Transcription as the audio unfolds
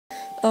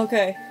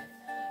Okay,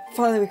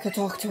 finally we could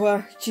talk to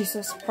her.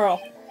 Jesus,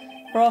 Pearl.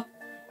 Pearl,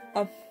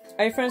 are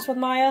you friends with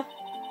Maya?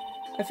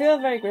 I feel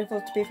very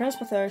grateful to be friends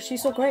with her.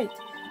 She's so great.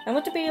 I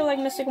want to be like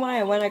Mystic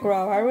Maya when I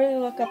grow up. I really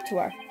look up to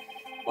her.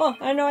 Well,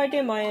 I had no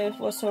idea Maya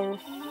was so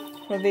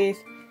relieved.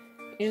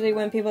 Usually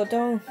when people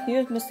don't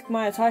use Mystic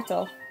Maya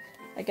title,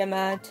 I get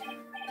mad.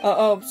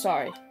 Oh,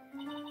 sorry.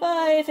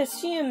 But if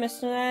it's you,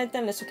 Mr. Ned,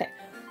 then it's okay.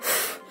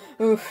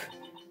 Oof.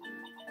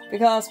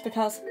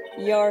 Because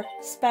you're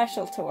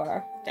special to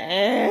her.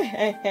 Damn.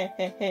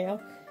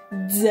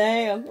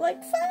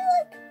 Like,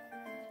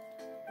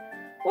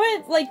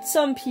 with, like,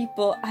 some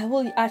people, I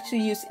will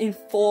actually use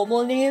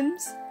informal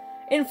names.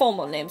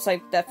 Informal names,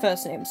 like their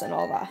first names and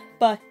all that.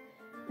 But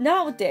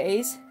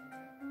nowadays,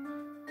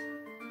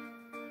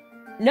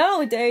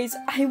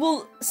 I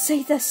will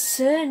say their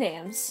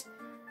surnames.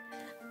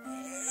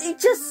 It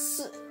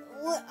just,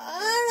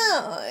 I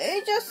don't know,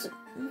 it just,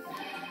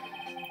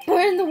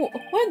 where in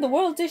the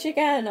world did she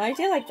get an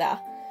idea like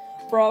that?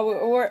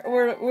 Bro,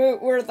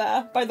 we're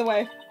there. By the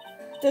way,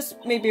 this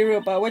may be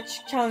rude, but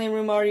which channeling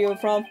room are you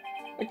from?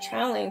 Which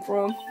channeling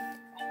room?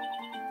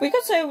 We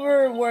could say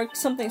we're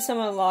something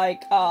similar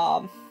like,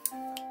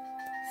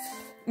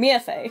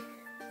 Miafe.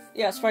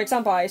 Yes, for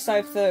example, I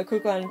cite the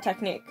Kuglan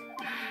technique.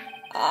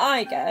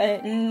 I get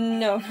it.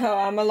 No,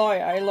 I'm a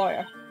lawyer.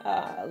 Lawyer.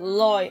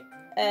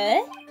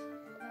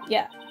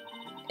 Yeah.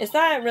 Is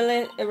that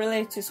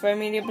related to spare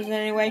media, but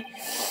anyway?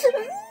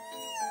 Something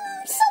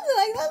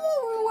like that,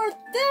 we were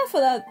there for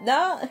that.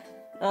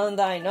 None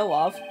that I know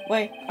of.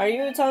 Wait, are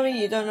you telling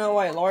me you don't know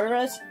what a lawyer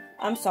is?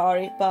 I'm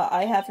sorry, but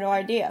I have no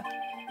idea.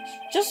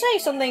 Just say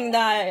something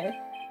that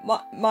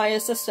my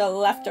sister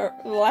left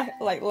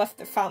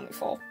the family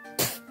for.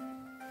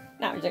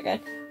 No, I'm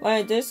joking. When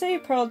I did say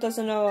Pearl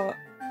doesn't know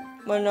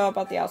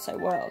about the outside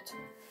world.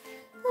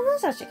 Well,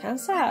 that's actually kind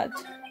of sad.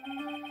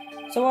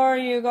 So where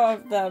you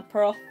got the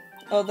Pearl?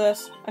 Oh,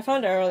 this. I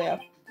found it earlier.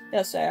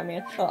 Yesterday, I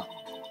mean. Oh.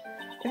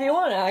 If you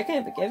want it, I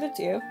can give it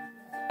to you.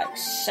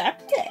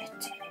 Accept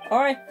it.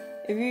 Alright,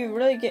 if you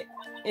really give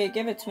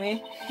it to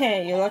me.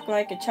 Hey, you look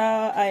like a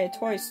child at a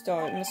toy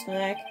store, Mr.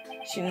 Nick.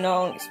 She not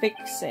only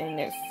speaks in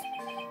a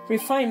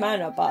refined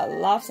manner, but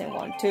laughs in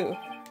one too.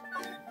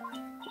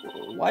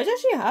 Why does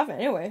she have it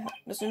anyway,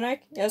 Mr.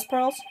 Nick? Yes,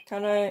 Pearls?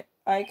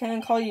 I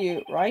can call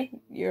you, right?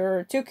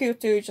 You're too cute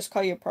to just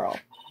call you Pearl.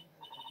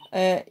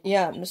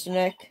 Yeah, Mr.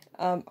 Nick.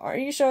 Are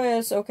you sure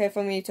it's okay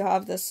for me to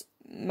have this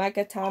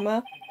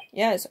Magatama?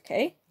 Yeah, it's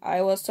okay.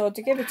 I was told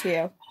to give it to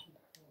you.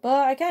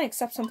 But I can't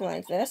accept something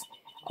like this.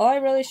 All I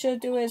really should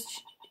do is,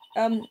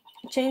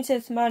 change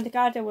his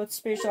Madagata with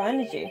spiritual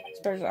energy.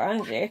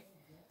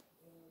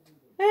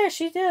 Yeah,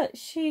 she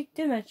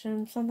did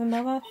mention something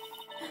about that.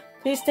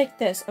 Please take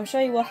this. I'm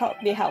sure you will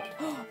be helped.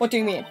 What do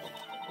you mean?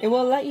 It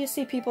will let you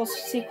see people's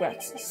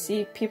secrets.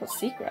 See people's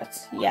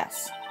secrets?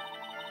 Yes.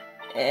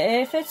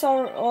 If it's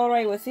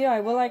alright with you, I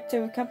would like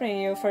to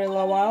accompany you for a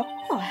little while.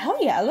 Oh, hell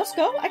yeah, let's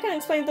go. I can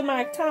explain the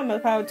magic time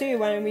of how to do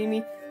when we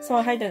meet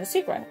someone hiding a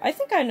secret. I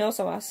think I know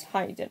someone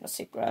hiding a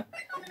secret.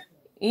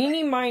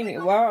 Eeny Miny,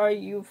 where are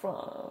you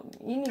from?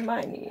 Eeny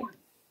Miny.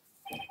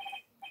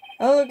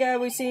 Oh, look at,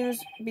 we seem to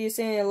be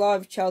seeing a lot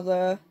of each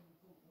other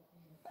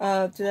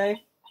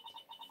today.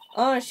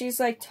 Oh, she's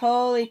like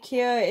totally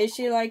cute. Is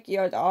she like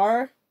your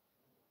daughter?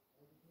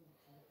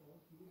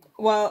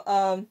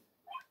 Well,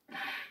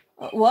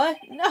 what?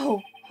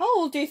 No. How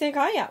old do you think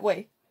I am?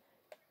 Wait.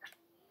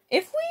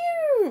 If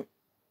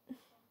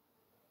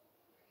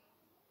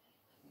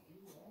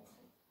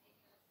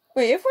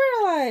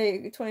we're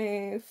like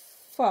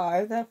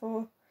 25,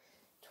 therefore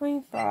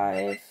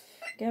 25,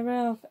 get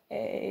rid of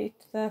 8,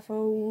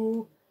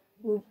 therefore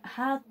we'll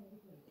have,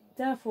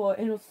 therefore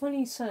in a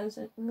funny sense,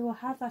 we will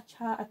have that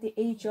child at the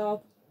age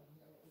of,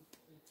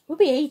 we'll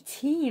be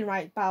 18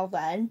 right about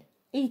then.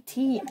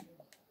 18.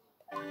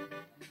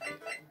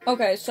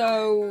 Okay,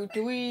 so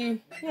do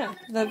we, yeah,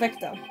 the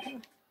victim.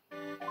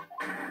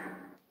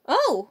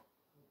 Oh!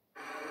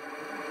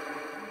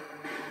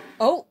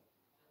 Oh!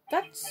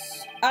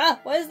 That's,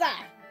 what is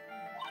that?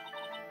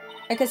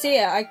 I can see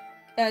it.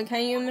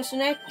 Can you, Mr.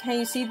 Nick? Can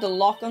you see the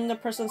lock on the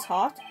person's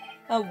heart?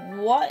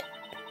 What?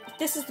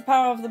 This is the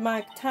power of the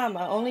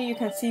Magatama. Only you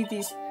can see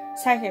these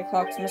psychic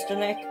locks, Mr.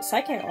 Nick.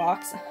 Psychic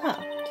locks? Huh.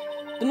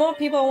 The more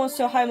people want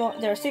to hide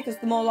their secrets,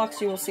 the more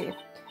locks you will see.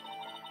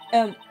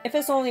 If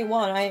it's only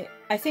one,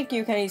 I think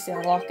you can easily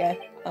unlock it.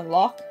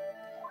 Unlock?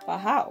 But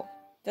how?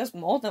 There's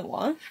more than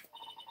one.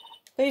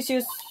 Please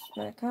use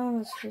my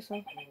comments.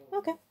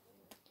 Okay.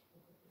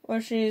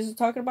 What she's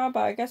talking about,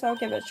 but I guess I'll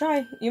give it a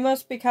try. You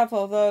must be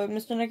careful, though,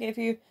 Mr. Nick. If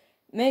you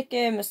make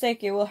a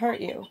mistake, it will hurt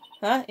you.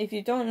 Huh? If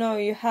you don't know,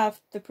 you have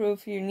the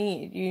proof you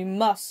need. You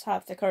must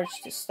have the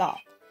courage to stop.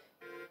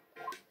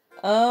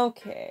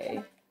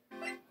 Okay.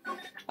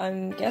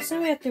 I'm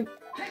guessing we have to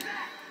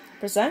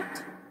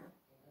present?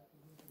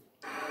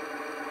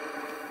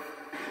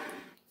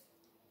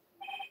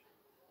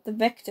 The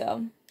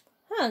victim.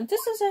 Huh,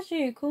 this is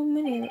actually a cool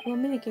mini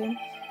game.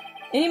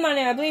 Any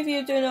money, I believe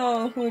you do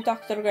know who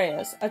Dr. Gray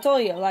is. I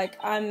told you, like,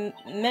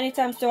 many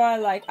times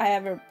I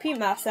have to repeat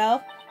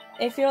myself.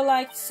 if you're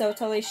like so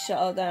totally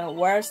sure, then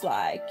where's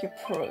like your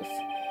proof?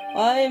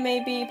 Well, it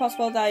may be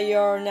possible that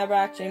you're never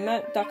actually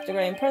met Dr.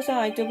 Gray in person.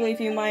 I do believe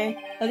you might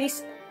at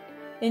least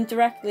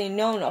indirectly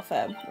known of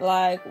him.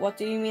 Like, what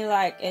do you mean,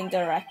 like,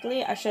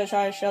 indirectly? I should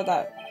try to show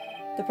that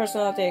the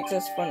personality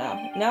exists for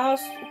now.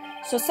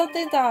 So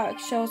something that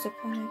shows a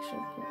connection.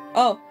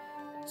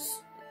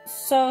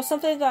 So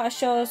something that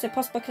shows a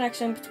possible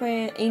connection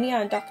between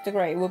Enya and Dr.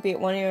 Gray will be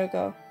 1 year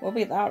ago. Will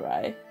be that,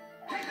 right?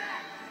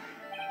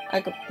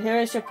 Here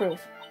is your proof.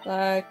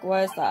 Like,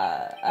 what is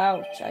that?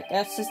 Ouch, I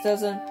guess this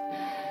doesn't...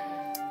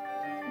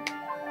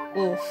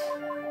 Oof.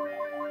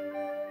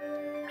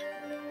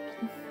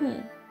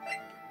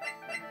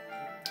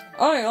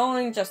 Oh, it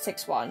only just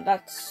takes one.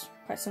 That's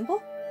quite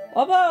simple.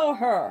 What about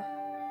her?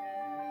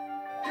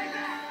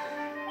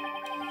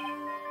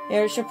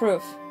 Here's your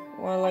proof.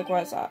 Well, like,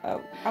 what is that?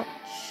 Oh, ouch.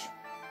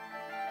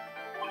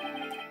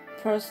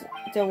 First,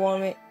 they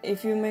want me.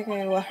 If you make me,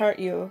 it will hurt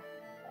you.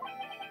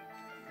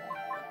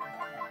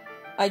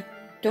 I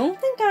don't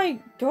think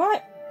do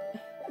I?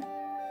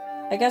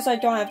 I guess I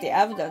don't have the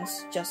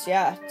evidence just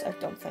yet. I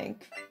don't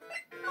think.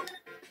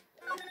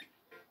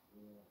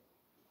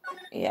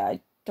 Yeah, I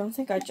don't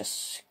think I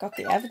just got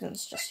the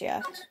evidence just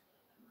yet.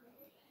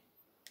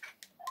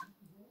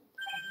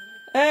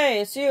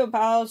 Hey, it's you,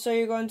 pal. So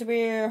you're going to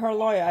be her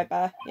lawyer, I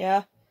bet.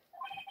 Yeah.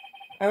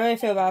 I really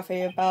feel bad for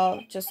you, pal.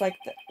 Just like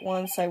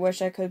once, I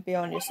wish I could be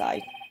on your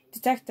side.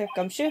 Detective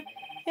Gumshoe?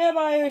 Yeah,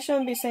 but I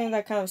shouldn't be saying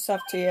that kind of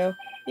stuff to you.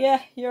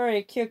 Yeah, you're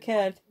a cute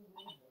kid.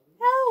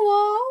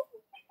 Hello?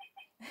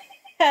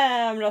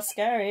 I'm not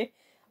scary.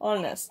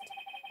 Honest.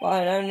 Well,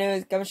 I never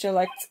knew Gumshoe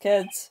liked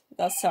kids.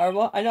 That's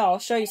terrible. I know, I'll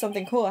show you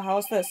something cool.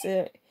 How's this?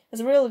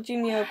 It's a real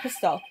Genio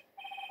pistol.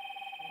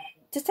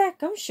 Detective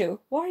Gumshoe,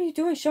 what are you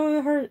doing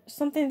showing her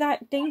something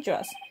that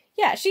dangerous?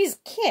 Yeah, she's a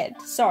kid.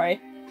 Sorry.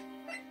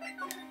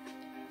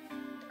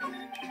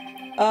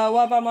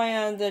 What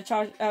about the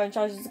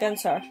charges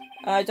against her?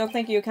 I don't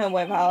think you can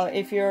wait, pal.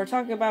 If you're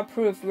talking about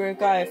proof, we've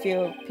got a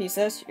few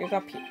pieces. You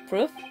got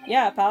proof?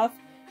 Yeah, pal.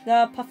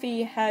 The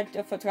puffy head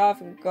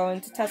photographer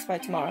going to testify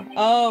tomorrow.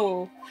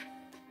 Oh.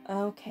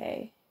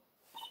 Okay.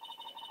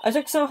 I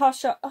took some hot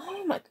shot.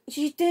 Oh my,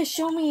 she did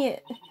show me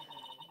it.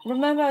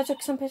 Remember I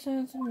took some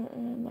pictures?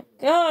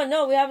 Oh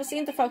no, we haven't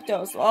seen the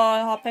photos. Oh,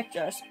 hot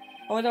pictures.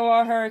 I wonder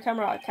what her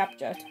camera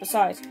captured.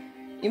 Besides,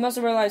 you must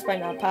have realized by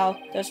now, pal.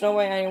 There's no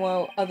way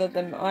anyone other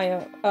than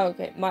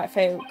my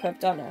Faye could have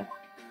done it.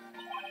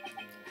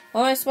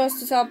 What am I supposed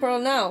to tell Pearl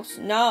now?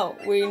 No,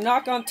 we're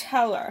not gonna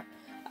tell her.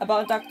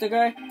 About Dr.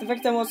 Gray, the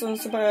victim wasn't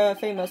super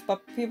famous,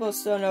 but people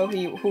still know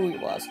who he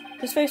was.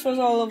 His face was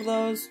all over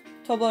those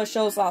Tumblr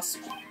shows last...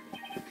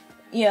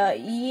 Yeah,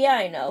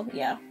 I know,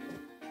 yeah.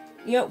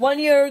 1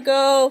 year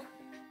ago...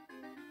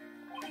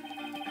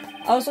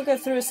 I was looking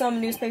through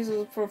some newspapers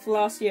for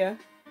last year.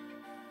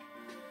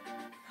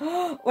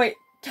 Wait,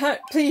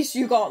 please,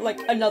 you got,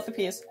 like, another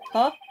piece.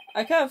 Huh?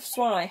 I could have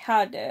sworn I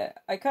had it.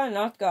 I could have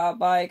not got it,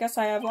 but I guess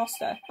I have lost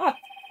it. Ah,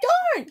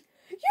 darn!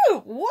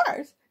 You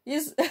worse!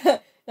 He's...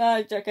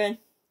 No, joking.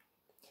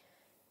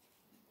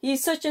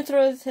 He's searching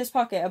through his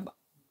pocket,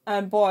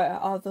 and boy,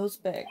 are those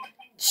big.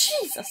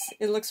 Jesus!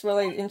 It looks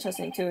really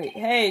interesting too.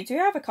 Hey, do you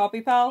have a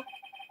copy, pal?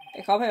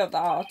 A copy of the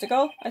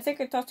article? I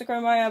think Dr.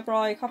 Grandma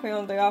brought a copy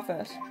on the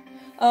office.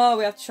 Oh,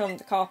 we have to show him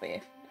the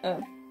copy.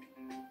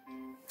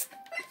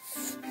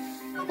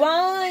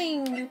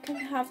 Fine, you can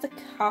have the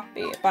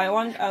copy, but I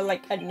want,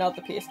 like,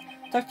 another piece.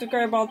 Dr.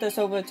 Gray brought this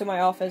over to my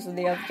office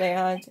the other day,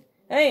 and...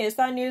 Hey, is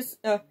that news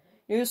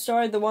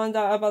story the one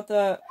that about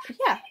the...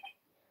 Yeah.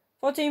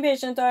 14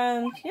 patient,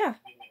 and... Yeah.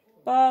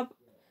 But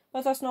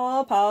that's not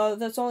all, pal.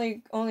 That's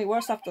only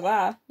worse after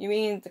that. You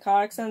mean the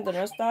car accident, the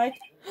nurse died?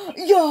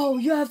 Yo,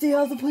 you have the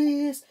other,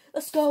 please.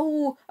 Let's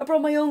go. I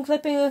brought my own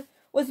clipping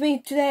with me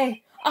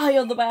today.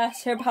 You're the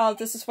best. Here, pal,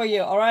 this is for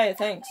you. Alright,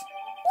 thanks.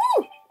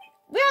 Woo!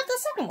 We have the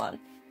second one.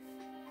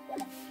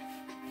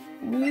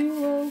 We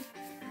will...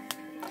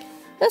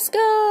 Let's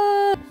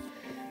go!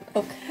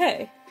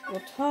 Okay,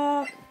 we'll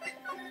talk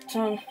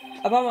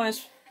about my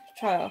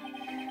trial.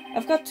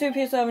 I've got 2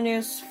 pieces of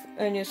news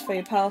for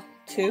you, pal.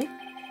 2?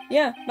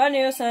 Yeah, bad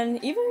news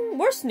and even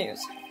worse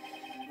news.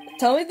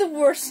 Tell me the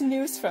worst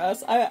news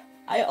first. I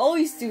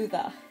always do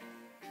that.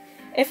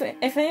 If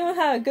anyone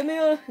had a good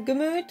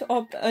mood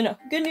or no,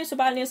 good news or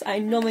bad news, I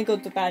normally go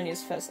to bad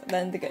news first,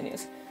 then the good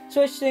news.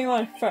 So which do you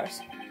want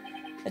first?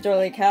 I don't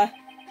really care.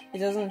 It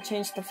doesn't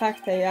change the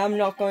fact that I'm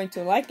not going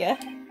to like it.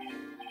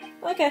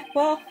 Okay,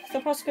 well, the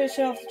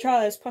prosecution of the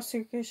trial is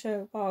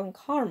prosecution on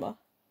karma.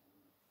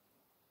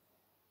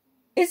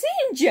 Is he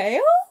in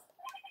jail?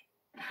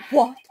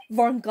 What?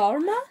 Von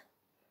Karma?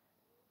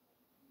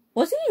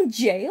 Was he in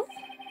jail?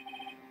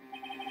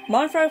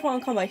 Manfred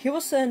von Karma, he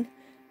was an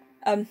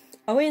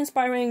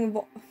awe-inspiring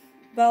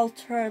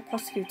well-trained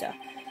prosecutor.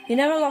 He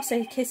never lost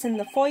a case in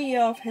the 4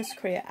 years of his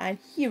career, and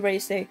he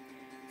raised a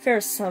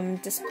fearsome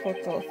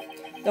disciple.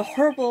 The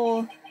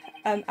horrible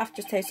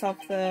aftertaste of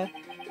the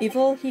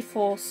evil he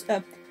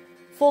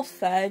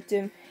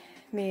forfeited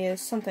me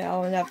is something I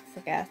will never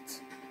forget.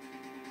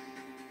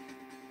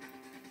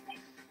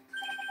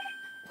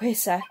 Wait a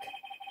sec.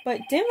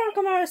 But didn't Von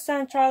Gomorrah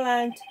stand trial,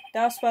 and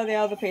that's where the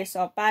other piece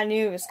of bad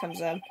news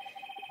comes in.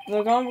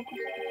 The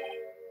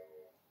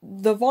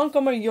Von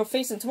Gomorrah you're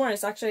facing tomorrow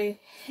is actually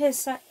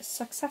his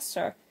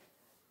successor.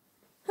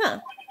 Huh.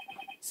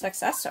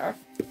 Successor?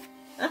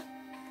 Huh?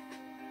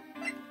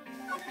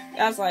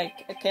 As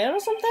like a kid or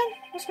something?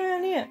 What's going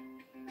on here?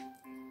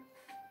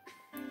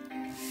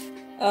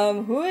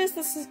 Who is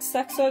the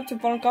successor to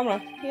Von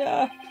Gomorrah?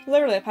 Yeah,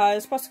 literally, pal.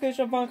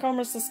 Prosecutor of Von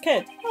Gomorrah's this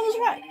kid. I was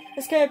right.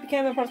 This kid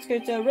became a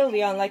prosecutor really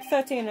young, like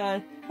 13,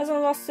 and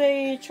hasn't lost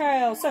a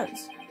trial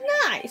since.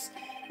 Nice!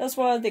 That's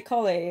what they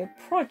call a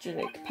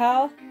prodigy,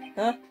 pal.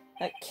 Huh?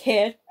 A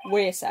kid?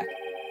 Wait a sec.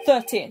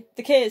 13.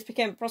 The kid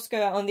became a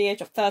prosecutor on the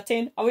age of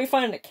 13. Are we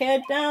finding a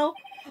kid now?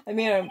 I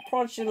mean, a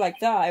prodigy like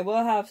that I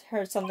will have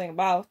heard something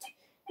about.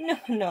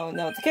 No.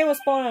 The kid was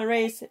born and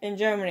raised in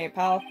Germany,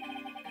 pal.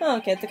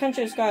 Okay, the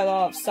country's got a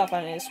lot of stuff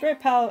and it's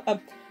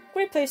a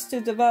great place to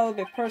develop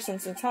a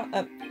person's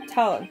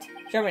talent.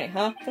 Germany,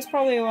 huh? That's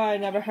probably why I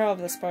never heard of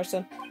this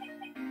person.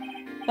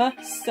 Huh?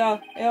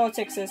 So, it all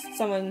takes is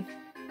someone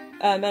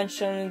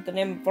mentioned the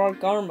name Von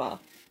Gomorrah.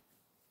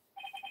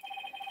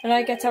 And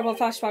I get terrible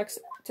flashbacks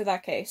to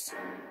that case.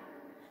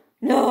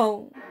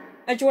 No!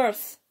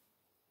 Edgeworth!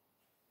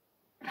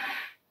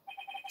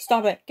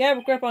 Stop it. Get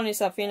a grip on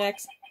yourself,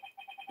 Phoenix.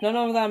 None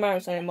of that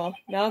matters anymore,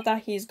 now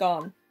that he's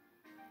gone.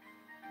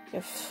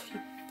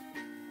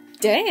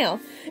 Damn!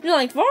 You know,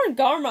 like, Von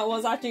Gomorrah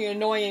was actually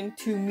annoying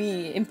to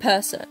me in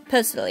person.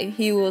 Personally,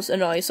 he was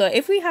annoying. So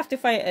if we have to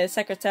fight a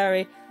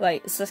secretary,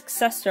 like,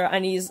 successor,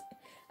 and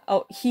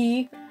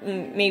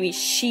maybe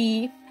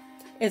she,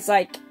 is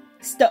like,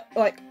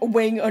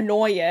 way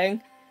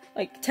annoying,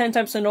 like 10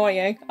 times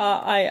annoying,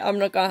 I'm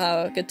not gonna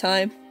have a good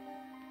time.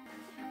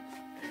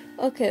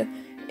 Okay,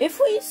 if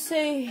we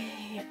say,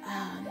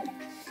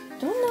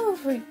 don't know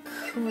if we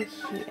could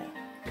here.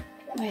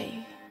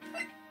 Wait.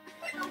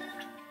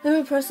 Let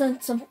me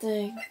present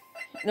something.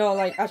 No,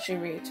 like, actually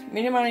read.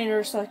 Mini Mini,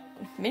 there's like,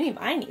 Mini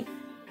Mini.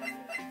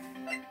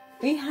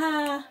 We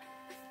can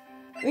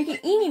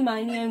Eeny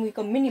Miny and we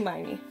got Mini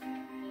Miny.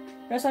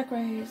 There's like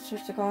great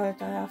search to God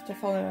that after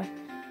falling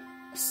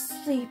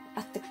asleep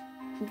at the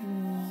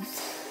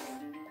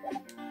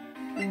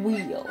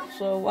wheel.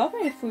 So what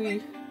if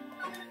we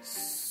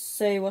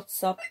say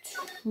what's up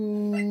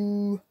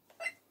to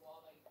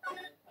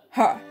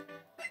her?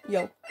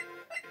 Yo.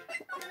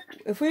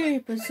 If we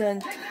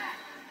present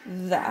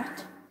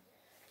that,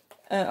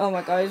 oh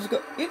my god,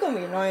 you're gonna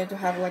be annoying to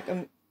have like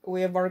a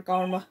weird Von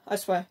Gomorrah, I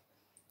swear.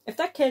 If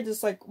that kid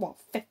is like, what,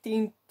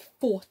 15,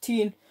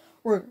 14,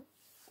 I'm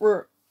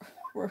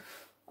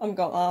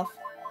gonna laugh.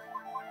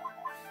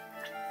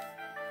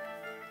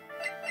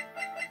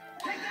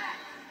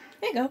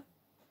 There you go.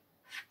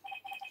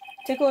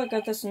 Take a look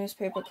at this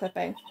newspaper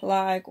clipping.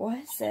 Like, what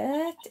is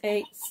it?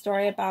 A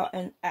story about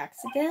an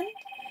accident?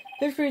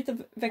 Please read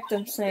the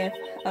victim's name.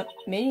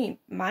 Mini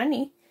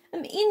Miny?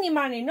 Eeny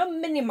Miny, not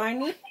Mini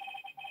Miny.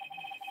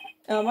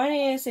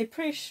 Miny is a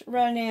pretty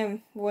rare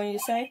name, when you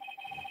say.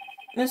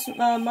 Miss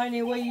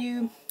Miny, will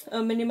you,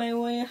 Mini Miny,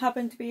 will you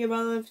happen to be a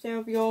relative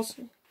of yours?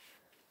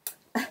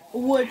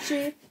 Would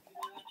she?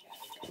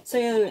 So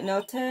you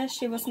notice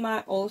she was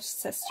my old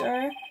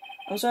sister.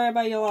 I'm sorry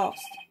about your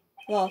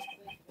loss.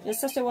 Your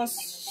sister was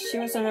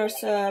a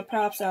nurse,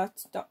 perhaps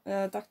at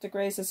Dr.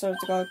 Gray's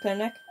surgical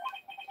clinic.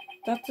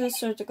 Doctor's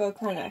surgical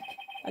clinic.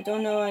 I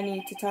don't know I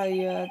need to tell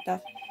you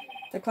that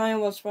the clinic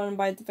was run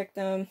by the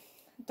victim,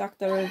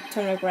 Dr.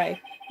 Turner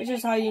Gray, which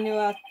is how you knew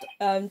that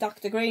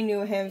Dr. Gray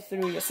knew him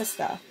through your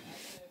sister.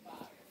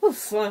 Oof,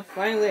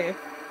 finally.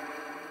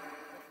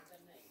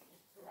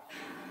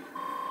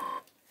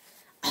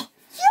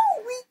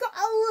 We got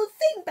our little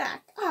thing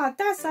back!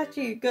 That's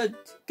actually a good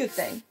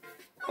thing.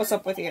 What's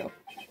up with you?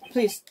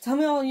 Please, tell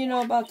me all you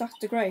know about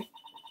Dr. Gray.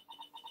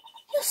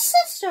 Your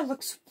sister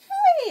looks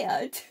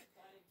weird!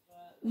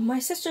 My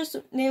sister's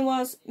name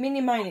was Mini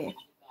Miny.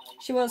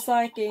 She was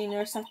like a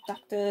nurse at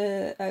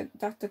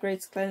Dr.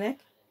 Gray's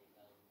clinic.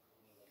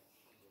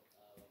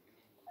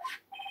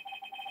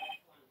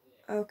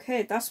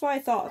 Okay, that's what I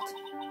thought.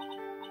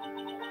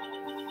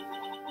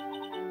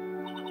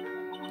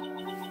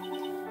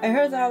 I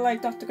heard that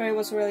like Dr. Gray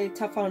was really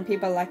tough on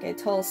people, like a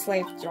tall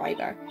slave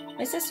driver.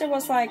 My sister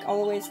was like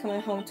always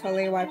coming home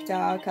totally wiped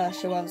out because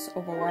she was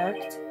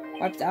overworked.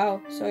 Wiped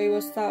out, so it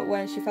was that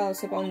when she fell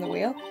asleep on the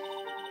wheel.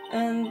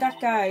 And that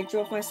guy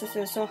drove my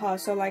sister so hard,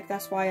 so like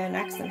that's why an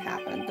accident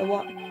happened. The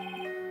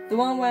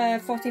one where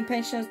 14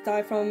 patients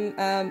died from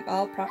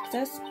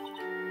malpractice.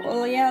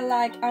 Well, yeah,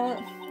 like I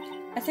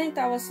think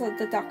that was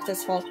the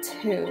doctor's fault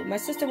too. My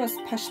sister was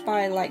pushed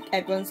by like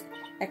everyone's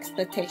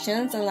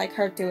expectations and like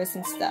her doers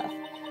and stuff,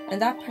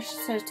 and that pushed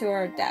her to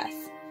her death.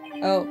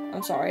 Oh,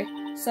 I'm sorry.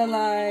 So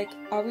like,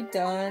 are we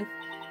done?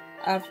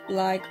 I've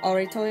like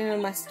already told you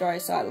my story,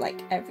 so I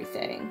like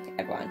everything,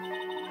 everyone.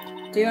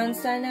 Do you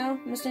understand now,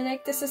 Mr.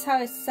 Nick? This is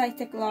how a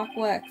psychic lock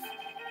works.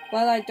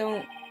 Well, I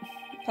don't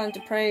plan to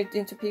pry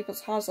into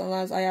people's hearts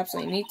unless I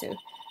absolutely need to.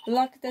 The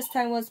lock this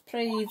time was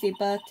pretty easy,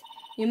 but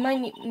you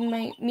might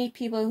meet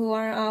people who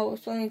aren't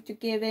always willing to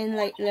give in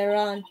like later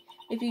on.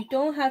 If you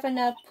don't have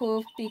enough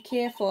proof, be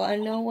careful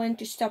and know when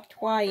to stop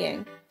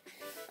trying.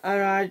 I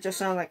don't know, I just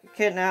sound like a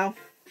kid now.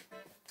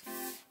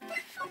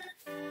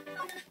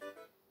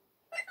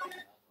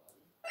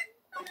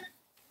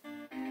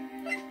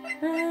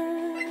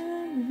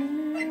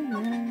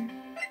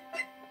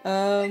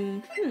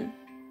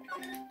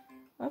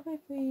 What if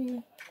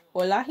we...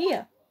 Hola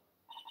here.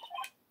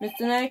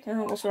 Mr. Knight,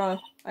 what's wrong?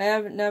 I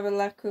have never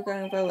left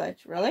Kugan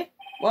Village. Really?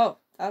 Whoa,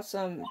 that's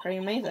pretty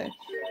amazing.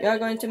 You are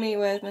going to meet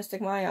with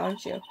Mystic Maya,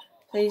 aren't you?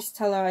 Please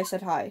tell her I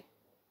said hi.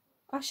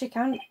 Oh, she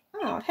can't...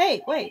 Oh,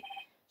 hey, wait.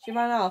 She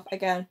ran off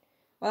again.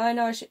 Well, I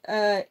know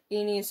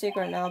Enie's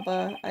secret now,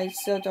 but I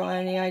still don't have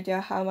any idea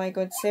how am I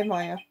going to save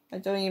Maya. I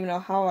don't even know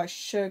how I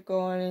should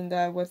go on in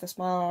there with a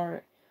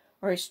smile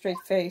or a straight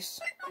face.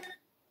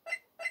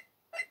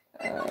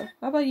 How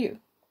about you?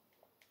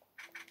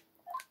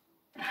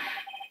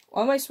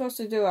 What am I supposed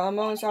to do? I'm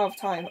almost out of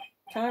time.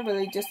 Can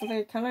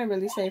I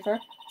really save her?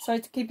 Sorry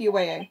to keep you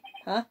waiting.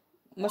 Huh?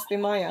 Must be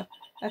Maya.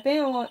 It's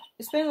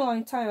been a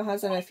long time,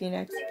 hasn't it,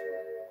 Phoenix?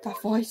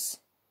 That voice.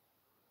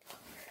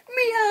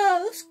 Mia!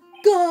 Let's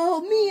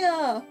go!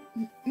 Mia!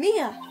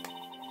 Mia!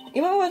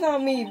 Even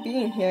without me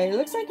being here, it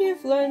looks like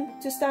you've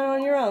learned to stand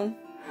on your own.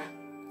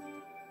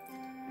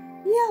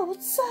 Yeah,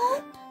 what's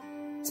up?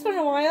 It's been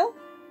a while.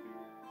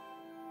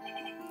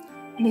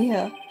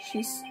 Mia,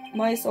 she's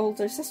Maya's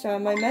older sister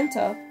and my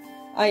mentor.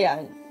 Oh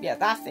yeah,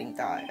 that thing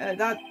died.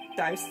 That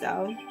dies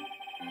down.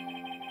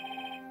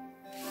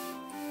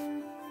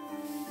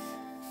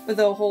 With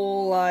the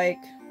whole, like...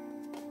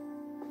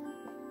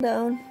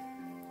 Down.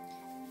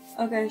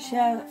 Okay, she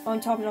had on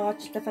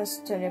top-notch defense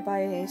attorney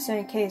by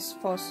sending case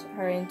forced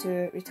her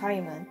into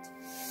retirement.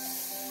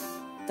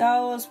 That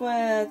was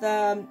with,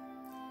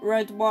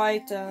 Red,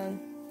 White,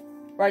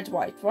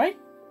 right?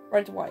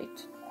 Red,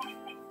 White.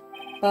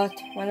 But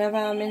whenever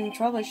I'm in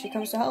trouble, she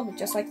comes to help,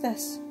 just like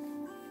this.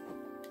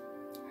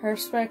 Her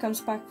spirit comes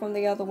back from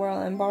the other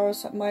world and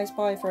borrows Maya's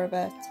body for a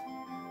bit.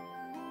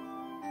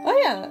 Oh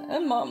yeah,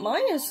 and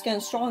Maya's getting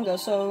stronger,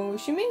 so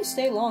she may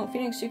stay long.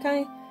 Phoenix, you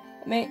can't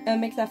make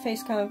that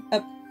face kind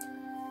of...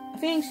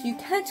 Phoenix, you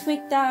can't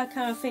make that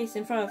kind of face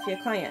in front of your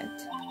client.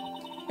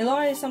 A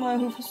lawyer is someone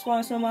who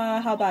smiles no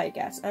matter how bad it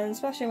gets, and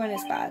especially when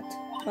it's bad.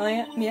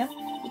 Mia,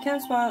 you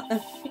can't smile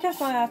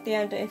at the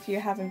end if you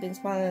haven't been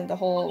smiling the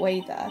whole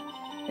way there.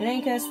 In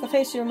any case, the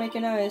face you're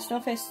making now is no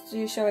face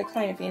to show a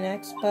client,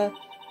 Phoenix, but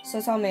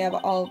so tell me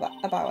all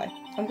about it.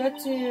 I'm going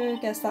to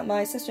guess that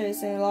my sister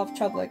is in a lot of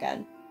trouble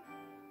again.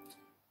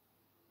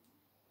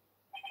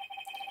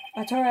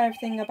 I told her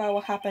everything about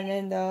what happened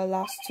in the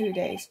last 2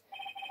 days.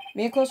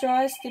 Mia closed her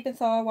eyes, deep in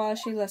thought, while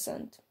she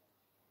listened.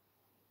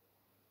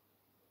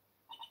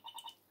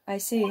 I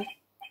see.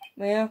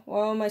 Mia,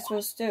 what am I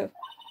supposed to do?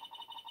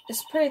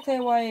 It's pretty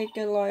clear what a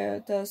good lawyer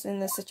does in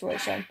this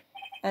situation.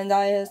 And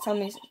that is, tell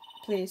me,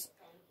 please.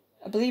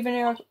 I believe in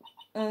your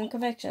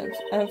convictions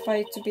and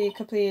fight to be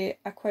completely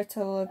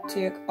acquittal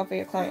of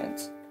your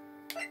clients.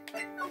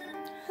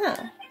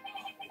 Huh.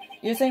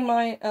 You think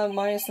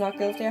Maya's not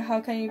guilty? How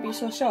can you be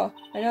so sure?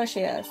 I know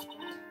she is.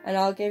 And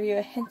I'll give you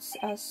a hint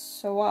as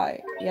to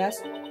why,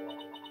 yes?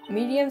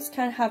 Mediums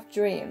can have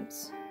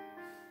dreams.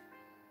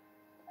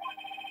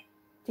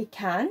 They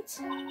can't?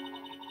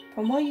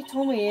 From what you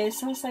told me, it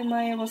sounds like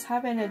Maya was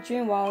having a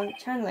dream while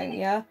channeling,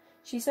 yeah?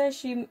 She said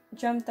she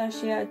dreamt that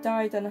she had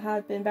died and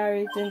had been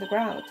buried in the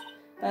ground.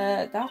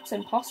 But that's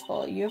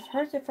impossible. You've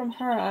heard it from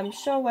her. I'm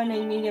sure when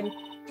a medium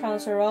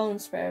channels her own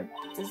spirit,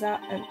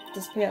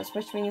 disappears,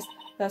 which means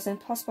that's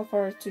impossible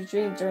for her to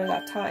dream during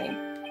that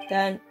time.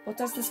 Then, what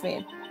does this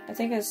mean? I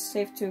think it's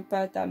safe to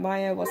bet that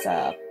Maya was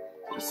up.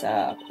 It's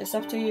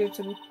up to you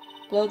to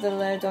blow the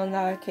lid on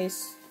that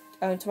case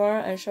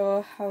tomorrow and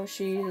show how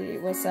she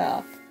was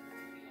up.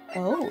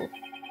 Oh.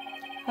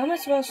 How am I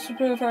supposed to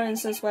prove her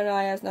innocence when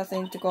I have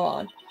nothing to go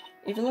on?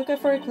 If you're looking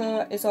for a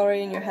clue, it's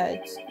already in your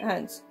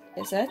hands,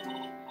 is it?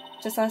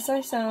 Just as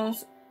it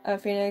sounds,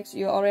 Phoenix,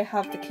 you already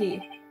have the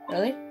key.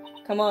 Really?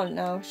 Come on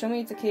now, show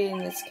me the key in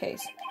this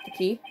case. The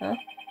key, huh?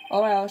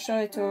 Alright, I'll show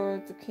it to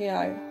her, the key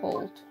I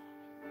hold.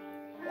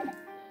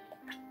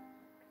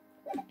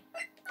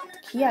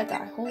 The key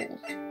I hold?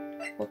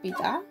 Would be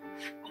that?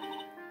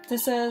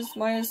 This is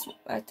Maya's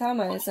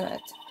talisman, isn't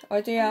it?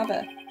 Or do you have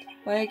it?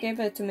 Maya gave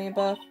it to me,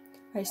 but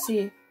I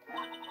see.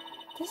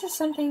 This is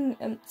something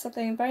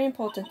very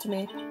important to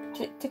me.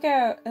 Take good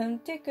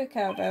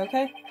care of her,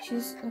 okay?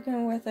 She's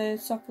looking with a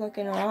soft look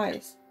in her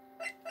eyes.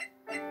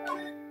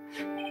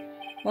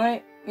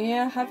 Right,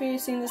 yeah, have you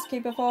seen this key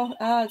before?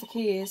 Ah, the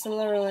key is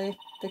literally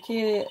the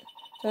key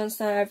to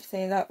understand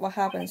everything what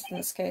happens in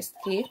this case.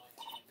 The key?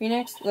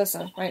 Phoenix,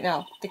 listen, right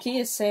now. The key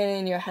is sitting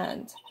in your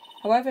hand.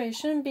 However, it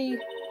shouldn't be...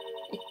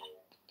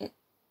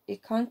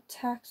 It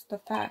contacts the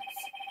facts.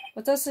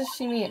 What does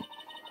she mean?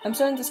 I'm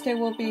certain this key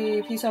will be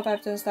a piece of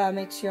evidence that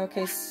makes your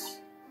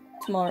case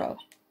tomorrow.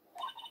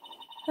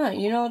 Huh,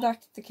 you know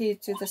that the key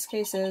to this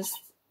case is...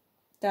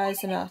 That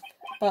is enough.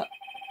 But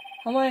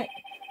how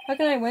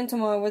can I win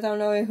tomorrow without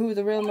knowing who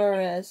the real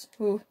murderer is?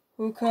 Who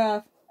could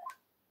have...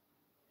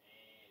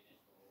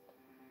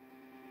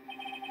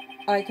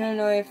 I couldn't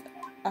know if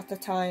at the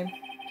time,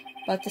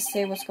 but this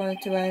day was going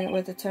to end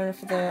with a turn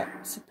for the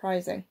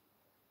surprising.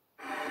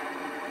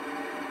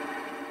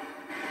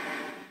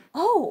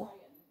 Oh!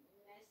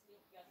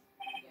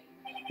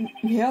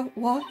 Yeah,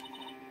 what?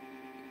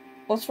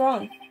 What's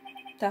wrong?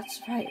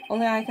 That's right,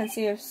 only I can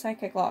see her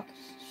psychic lock.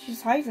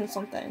 She's hiding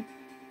something.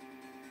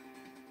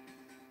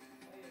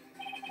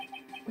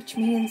 Which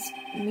means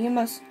Mia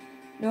must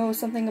know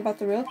something about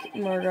the real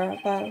murder,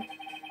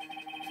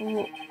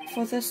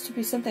 for this to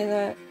be something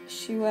that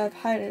she would have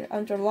hidden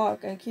under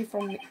lock and keep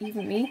from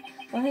even me.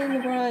 What in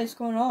the world is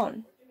going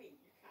on?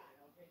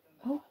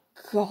 Oh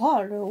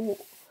God,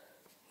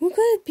 who could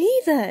it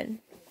be then?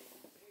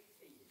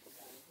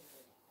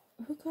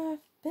 Who could have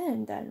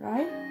been then,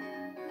 right?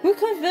 Who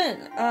could have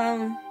been?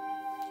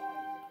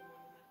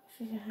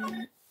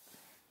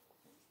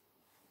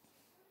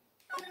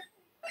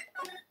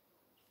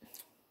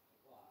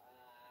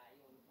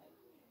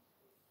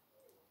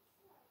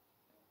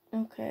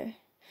 Okay.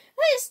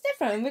 It's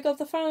different. We got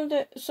the final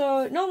day.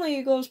 So normally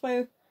it goes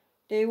by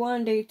day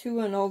 1, day 2,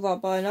 and all that,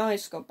 but now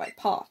it's got by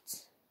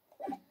parts.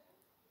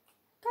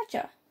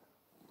 Gotcha.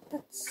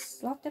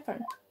 That's a lot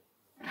different.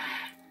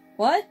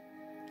 What?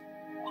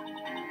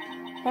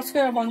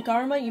 Prosecutor von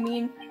Karma, you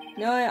mean?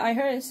 No, I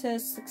heard it's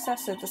his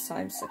successor this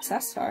time.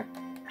 Successor?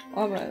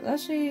 Alright,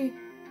 let's see.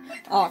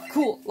 Ah,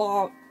 cool.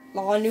 Law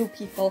new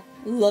people.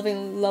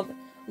 Loving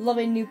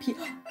new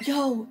people.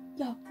 Yo,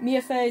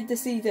 Mia Fey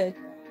deceased.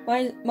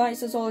 My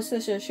sister's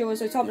sister. She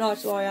was a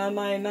top-notch lawyer and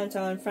my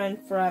mentor and friend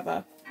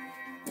forever.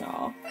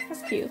 Aw,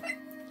 that's cute.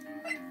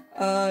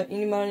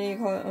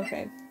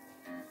 Okay.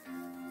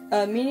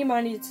 Meanie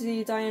Miney to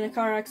see die in a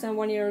car accident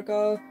 1 year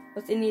ago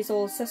with Innie's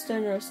old sister,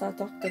 nurse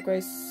Dr.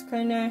 Grace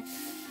Kleiner.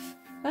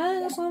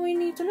 That's all we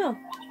need to know.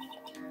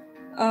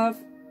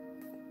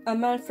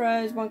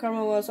 Manfred von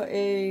Karma was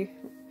a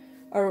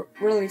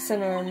really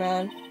sinner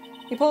man.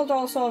 He pulled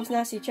all sorts of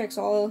nasty tricks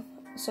all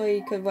so he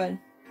could win.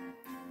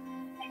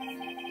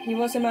 He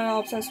was a man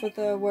obsessed with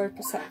the word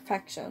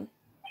perfection.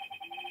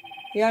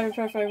 He had a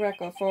perfect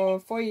record for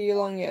 40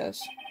 long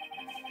years.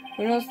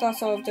 Who knows that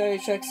sort of dirty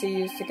tricks he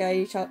used to get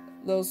each of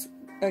those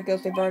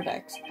guilty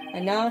verdicts.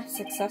 And now, his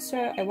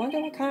successor, I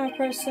wonder what kind of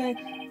person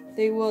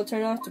they will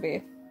turn out to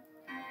be.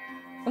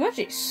 I'm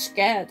actually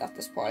scared at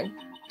this point.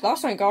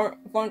 Last time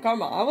Von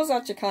Karma, I was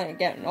actually kind of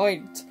getting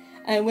annoyed.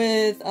 And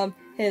with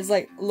his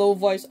low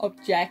voice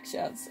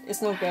objections,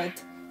 it's no good.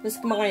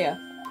 Miss Maya,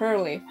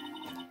 Curly,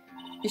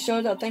 you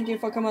showed up. Thank you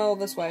for coming all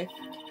this way.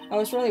 I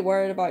was really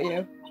worried about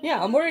you.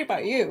 Yeah, I'm worried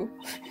about you.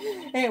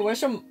 Hey,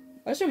 where's your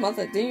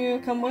mother? Didn't you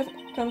come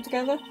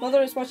together?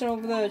 Mother is watching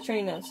over the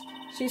trainers.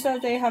 She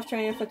said they have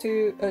training for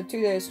two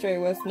days straight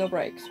with no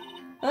breaks.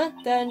 Huh?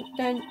 Then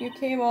you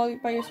came all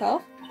by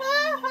yourself?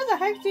 How the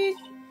heck did you...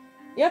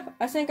 Yep,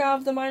 I sank out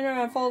of the miner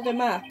and followed the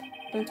map.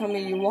 Don't tell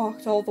me you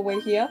walked all the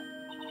way here.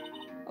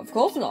 Of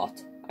course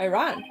not. I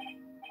ran.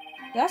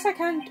 Yes, I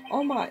can't.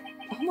 Oh my.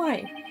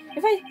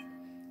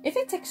 If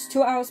it takes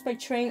 2 hours by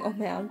train, oh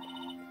man.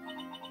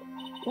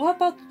 What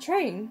about the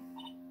train?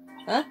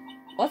 Huh?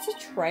 What's a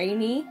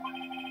trainee?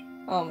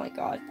 Oh my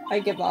god. I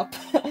give up.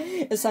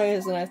 It's time,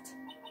 isn't it?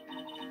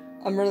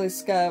 I'm really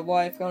scared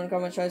what if Von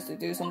Karma tries to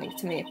do something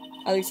to me.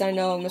 At least I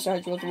know Mr.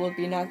 Edgeworth would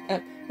be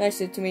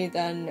nicer to me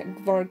than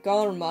Von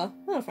Karma.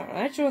 Oh,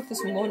 Edgeworth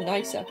is more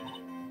nicer.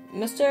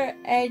 Mr.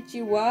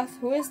 Edgeworth,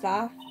 who is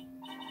that?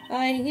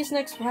 He's an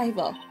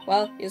ex-rival.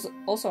 Well, he's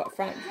also a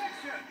friend.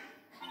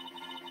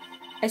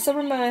 I still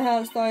remember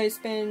how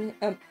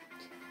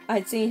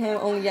I'd seen him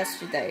only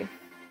yesterday.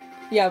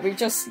 Yeah, we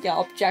just get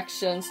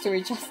objections to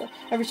each other.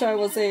 Every try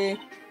was a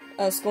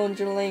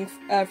scoundreling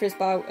fist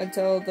bout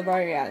until the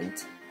very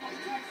end.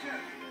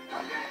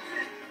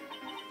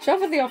 Shut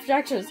up with the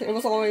objections. It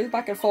was always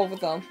back and forth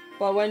with them.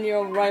 But when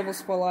your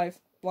rivals for life,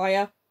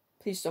 why?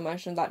 Please don't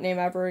mention that name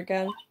ever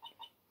again.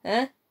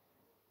 Eh?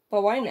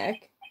 But why,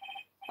 Nick?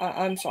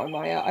 I'm sorry,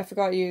 Maya. I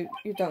forgot you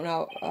don't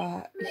know.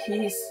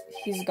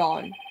 He's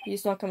gone.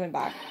 He's not coming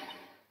back.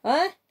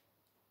 Huh?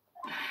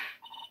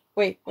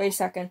 Wait a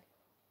second.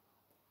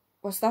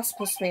 What's that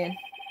supposed to mean?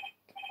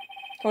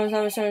 Oh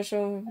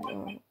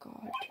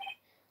god.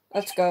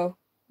 Let's go.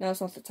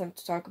 Now's not the time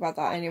to talk about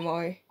that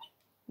anymore.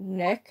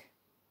 Nick?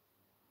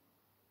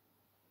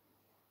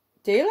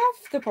 Did he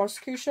left the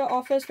prosecution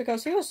office?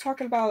 Because he was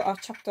talking about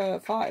chapter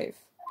 5.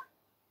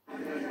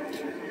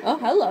 Oh,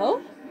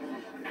 hello.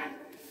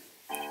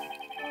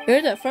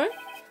 You're different.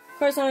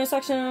 Corresponding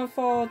section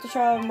for the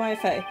trial of my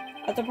fate.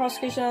 At the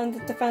prosecution and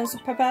the defense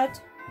prepared.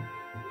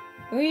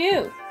 Who are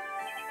you?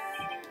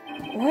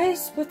 What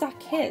is with that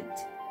kid?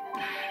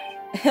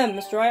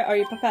 Mr. Wright, are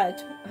you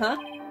prepared? Huh?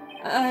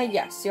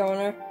 Yes, Your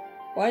Honor.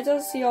 Why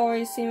does he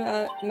always seem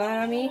mad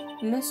at me?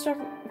 Mr.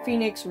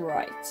 Phoenix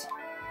Wright.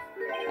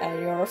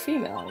 And you're a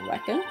female, I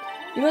reckon.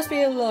 You must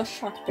be a little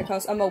shocked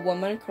because I'm a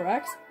woman,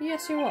 correct?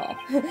 Yes, you are.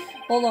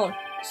 Hold on.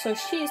 So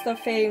she's the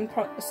famed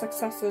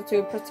successor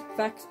to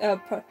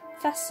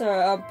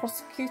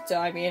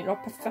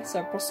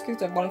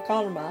Prosecutor von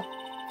Karma.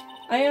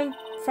 I am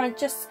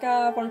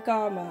Francesca von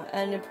Karma,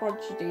 and a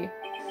prodigy.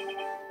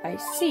 I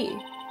see.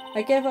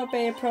 I gave up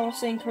a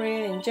pro-wrestling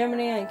career in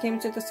Germany and came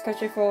to this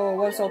country for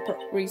one sole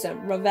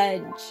reason: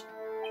 revenge.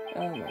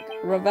 Oh my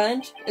god.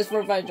 Revenge? Is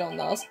revenge on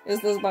us?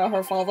 Is this about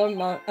her father,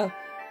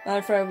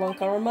 Manfred von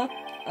Karma?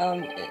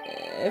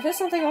 If it's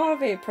something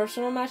of a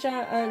personal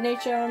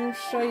nature, I'm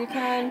sure you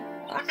can.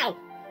 Ow!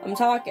 I'm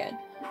talking.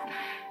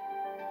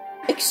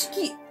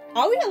 Excuse,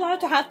 are we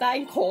allowed to have that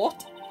in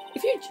court?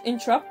 If you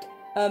interrupt,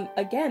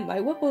 again, my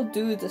whip will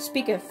do the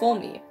speaking for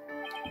me.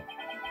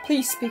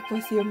 Please speak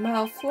with your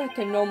mouth like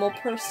a normal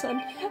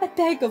person. I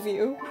beg of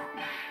you.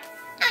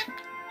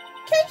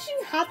 Can't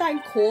you have that in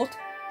court?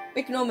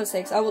 Make no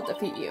mistakes, I will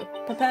defeat you.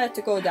 Prepare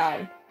to go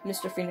down,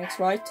 Mr. Phoenix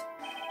Wright.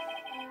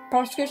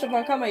 Prosecution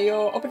for Karma,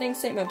 your opening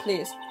statement,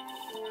 please.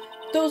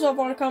 Those of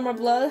our Karma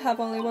blood have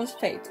only one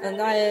fate, and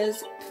that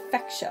is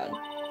perfection.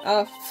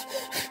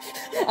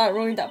 I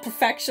ruined that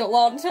perfection a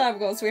long time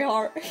ago,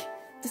 sweetheart.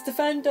 This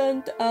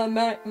defendant,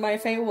 my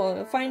fate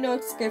will find no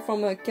escape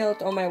from a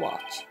guilt on my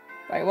watch.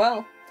 Very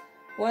well.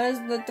 What is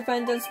the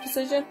defendant's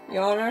position,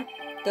 Your Honor?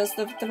 Does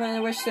the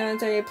defendant wish to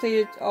enter a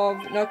plea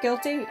of not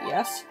guilty?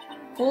 Yes.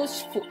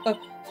 Foolish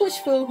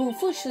fool who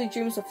foolishly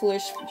dreams of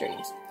foolish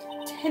dreams.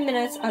 10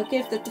 minutes. I'll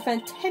give the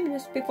defendant 10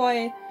 minutes before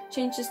it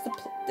changes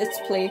its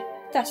plea.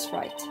 That's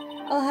right.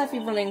 I'll have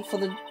you running for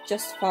the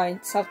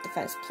justified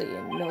self-defense plea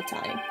in no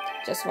time.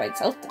 Justified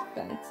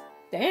self-defense?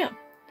 Damn.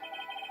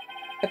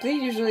 A plea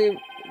usually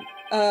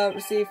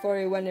received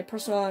for when a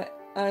person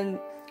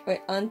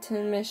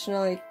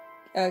unintentionally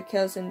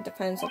kills in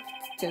defense of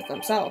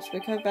themselves. We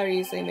could very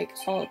easily make a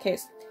solid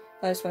case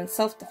that is when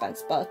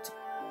self-defense, but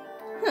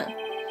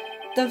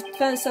the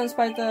defense stands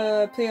by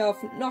the plea of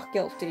not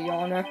guilty, Your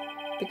Honor,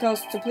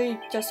 because to plead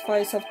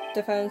justified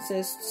self-defense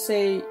is to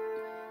say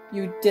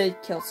you did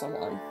kill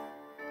someone.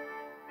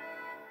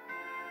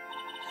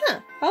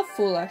 How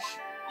foolish.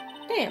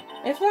 Damn,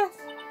 if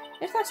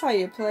that's how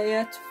you play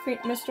it,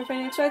 Mr.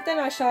 Phoenix, right, then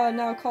I shall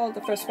now call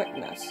the first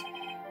witness.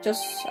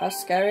 Just as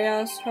scary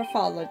as her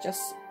father,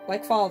 just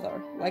like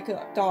father, like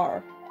a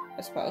daughter,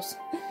 I suppose.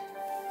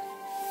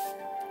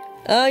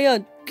 Yeah,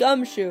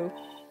 Gumshoe.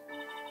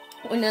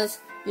 Witness,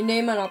 your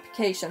name and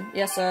application.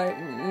 Yes,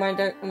 my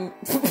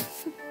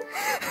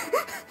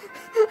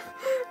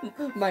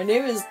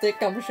name is Dick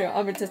Gumshoe.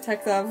 I'm a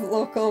detective of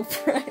local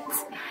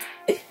press.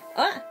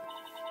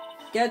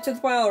 Get to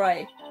the point,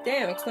 alright.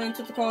 Damn, explain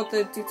to the court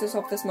the details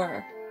of this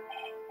murder.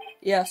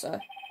 Yes, sir.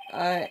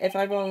 If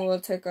everyone will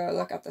take a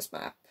look at this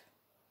map.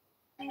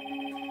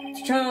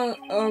 The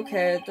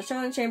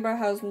trial chamber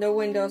has no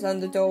windows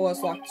and the door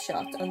was locked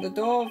shut. And the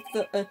door of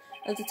the,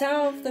 at the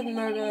time of the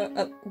murder,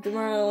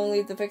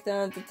 only the victim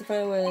and the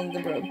defendant were in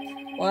the room.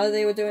 While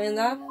they were doing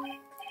that,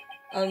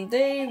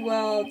 they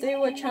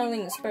were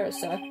channeling a spirit,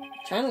 sir.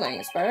 Channeling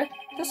a spirit?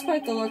 That's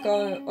quite the look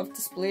of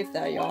disbelief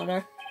there, Your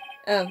Honor.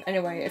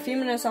 Anyway, a few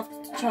minutes after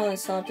the challenge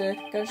started,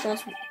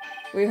 gunshots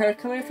we heard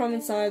coming from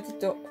inside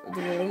the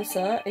room,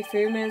 sir. A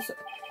few minutes...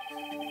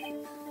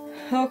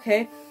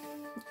 Okay.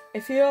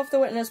 A few of the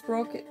witnesses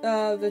broke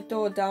the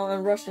door down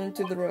and rushed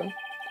into the room.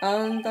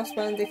 And that's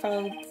when they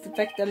found the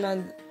victim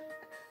and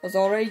was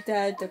already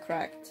dead,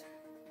 correct.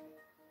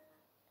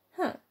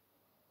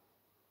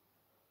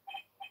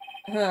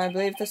 I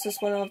believe this is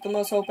one of the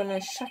most open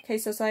and shut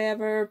cases I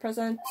ever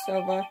present,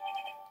 so,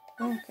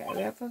 okay,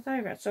 we have the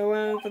diagram. So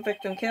when the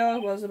victim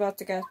killed was about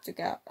to get to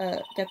that.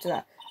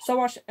 So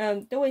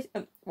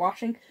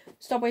washing.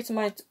 Stop wasting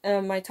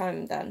my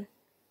time then.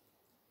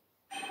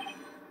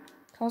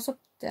 Cause of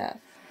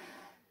death.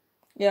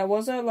 Yeah,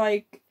 was it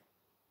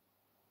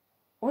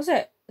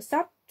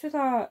stabbed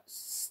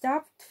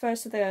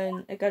first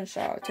then a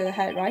gunshot to the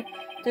head, right?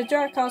 The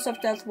direct cause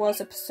of death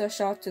was a pistol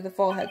shot to the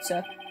forehead,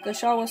 sir. The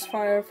shot was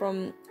fired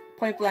from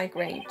point blank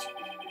range.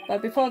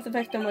 But before the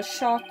victim was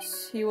shot,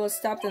 he was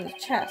stabbed in the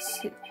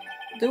chest.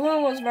 The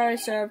wound was very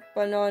severe,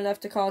 but not enough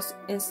to cause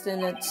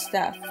instant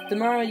death. The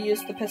murderer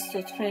used the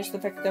pistol to finish the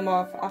victim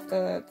off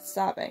after the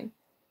stabbing.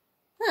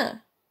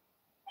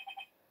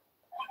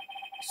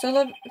 So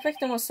the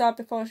victim was stabbed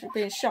before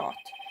being shot.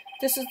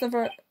 This is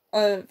the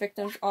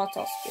victim's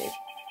autopsy.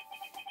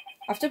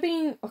 After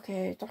being...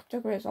 Okay,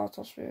 Dr. Gray's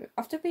autopsy.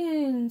 After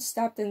being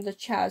stabbed in the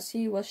chest,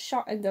 he was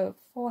shot in the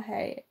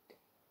forehead.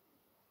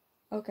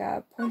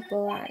 Okay, point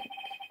blank.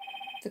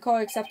 The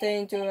court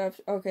accepting to...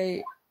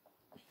 Okay.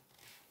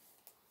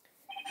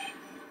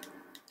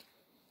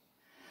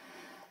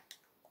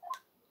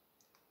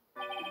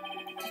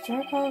 The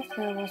Jericho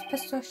was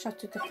pistol shot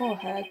to the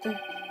forehead.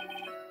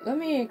 Let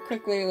me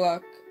quickly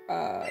look.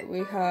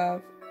 We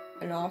have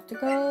an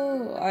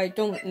article. I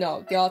don't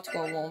know. The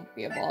article won't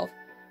be involved.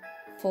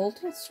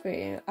 Folded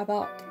screen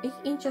about 8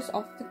 inches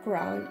off the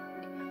ground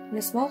in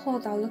a small hole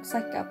that looks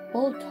like a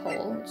bolt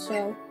hole.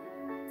 So,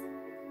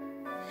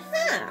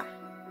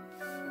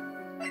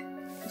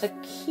 the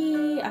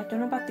key. I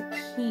don't know about the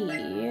key.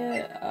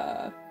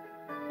 I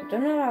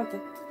don't know about the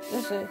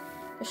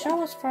shot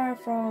was fired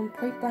from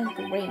point blank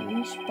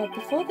range, but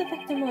before the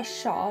victim was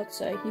shot,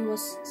 so he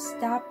was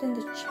stabbed in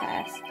the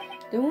chest.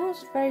 The wound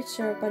was very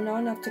severe, but not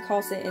enough to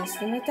cause an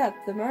instant death.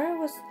 The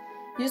murderer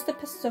used the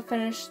pistol to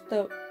finish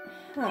the...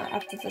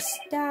 After the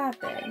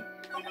stabbing.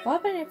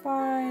 What happened if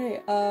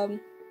I,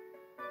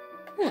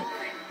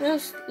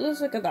 let's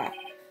look at that.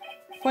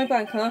 Point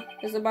blank, huh?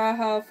 Is about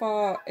how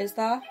far is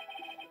that?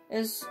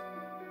 Is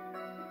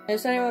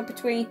anywhere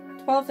between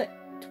 12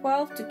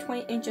 to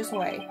 20 inches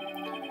away.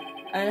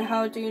 And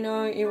how do you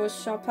know it was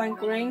shot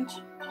blank range?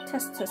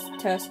 Test.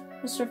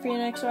 Mr.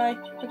 Phoenix, Wright,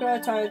 I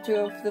got tired too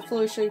of the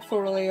foolish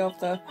foolery of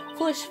the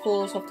foolish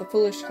fools of the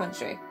foolish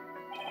country.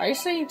 Are you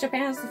saying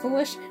Japan's the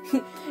foolish?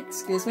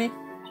 Excuse me?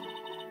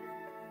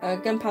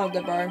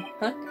 Gunpowder burn.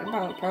 Huh?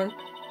 Gunpowder burn?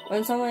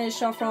 When someone is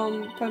shot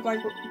from point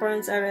blank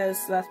burns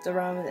areas left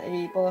around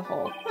a bullet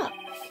hole.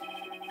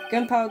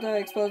 Gunpowder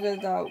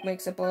exploded that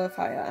makes a bullet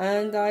fire,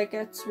 and that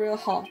gets real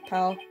hot,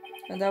 pal.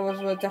 And there was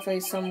definitely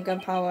some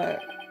gunpowder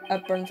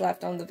burns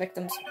left on the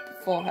victim's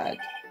forehead.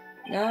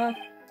 Nah,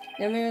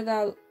 maybe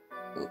that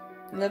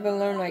live and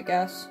learn, I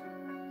guess.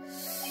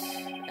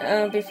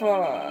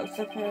 Before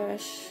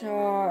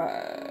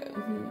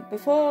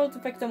the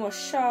victim was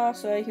shot,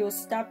 so he was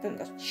stabbed in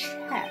the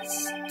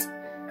chest.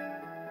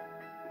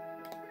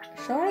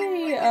 Should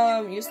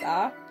I use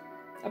that?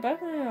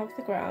 Above and off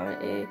the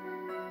ground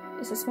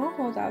is a small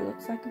hole that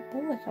looks like a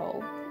bullet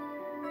hole.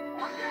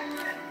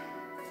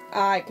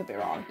 I could be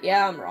wrong.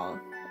 Yeah, I'm wrong.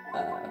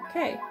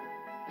 Okay.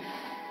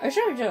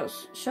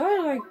 Should I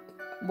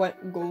like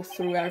go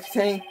through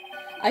everything?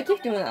 I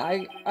keep doing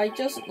that. I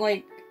just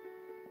like.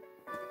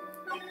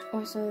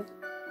 What's it?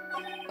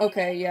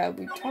 Okay, yeah,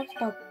 we talked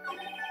about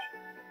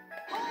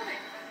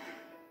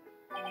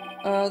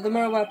the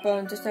murder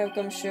weapon, just out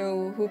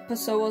gumshoe. Whose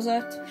pistol was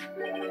it?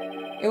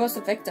 It was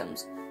the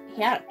victim's.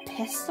 He had a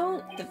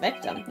pistol? The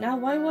victim. Now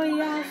why would he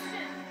have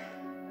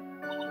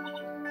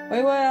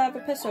a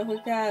pistol? Who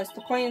cares?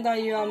 The point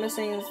that you are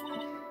missing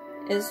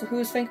is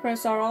whose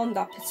fingerprints are on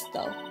that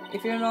pistol.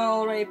 If you're not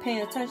already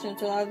paying attention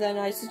to that, then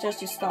I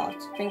suggest you start.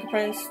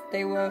 Fingerprints,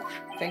 they were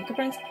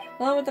fingerprints,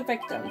 along with the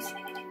victims.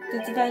 The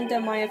defendant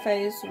and my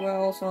face were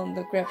also on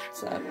the grip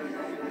set.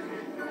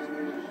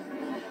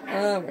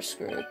 We're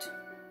screwed.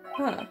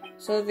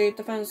 So the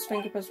defendant's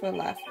fingerprints were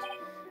left.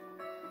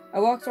 I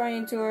walked right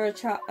into her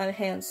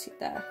hands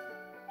there.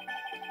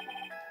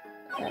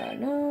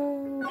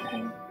 No.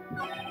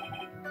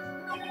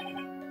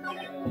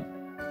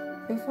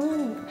 You're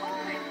fine.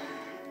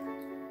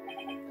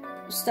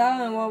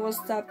 Stab, and what was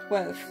stabbed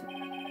with?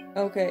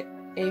 Okay,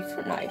 a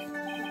fruit knife.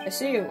 I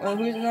see you. And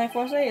whose knife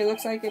was it? It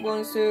looks like it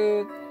belongs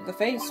to the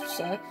face,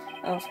 sir.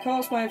 Of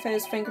course, my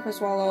face fingerprints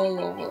were all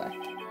over it.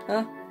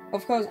 Huh?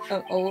 Of course,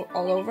 all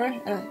over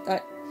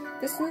it?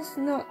 This does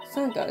not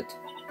sound good.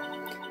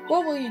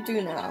 What will you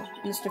do now,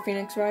 Mr.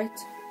 Phoenix, Wright?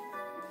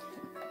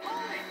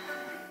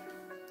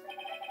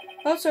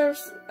 How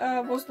serves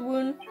was the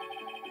wound?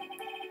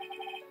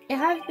 It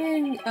had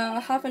been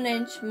half an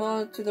inch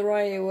more to the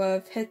right. It would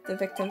have hit the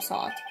victim's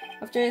heart.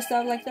 After a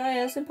stab like that,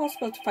 it's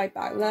impossible to fight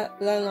back, let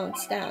alone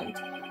stand.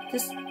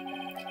 This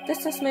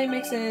testimony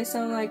makes it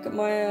sound like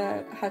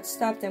Maya had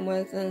stabbed him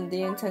with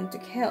the intent to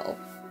kill.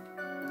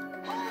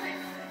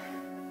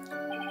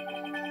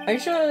 Are you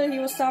sure he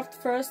was stabbed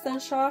first, then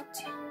shot?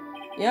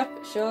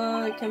 Yep,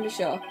 sure, can be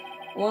sure.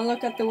 One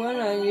look at the wound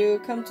and you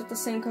come to the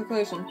same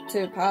conclusion,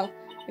 too, pal.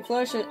 A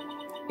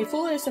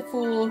fool is a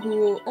fool who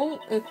will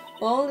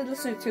only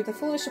listen to the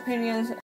foolish opinions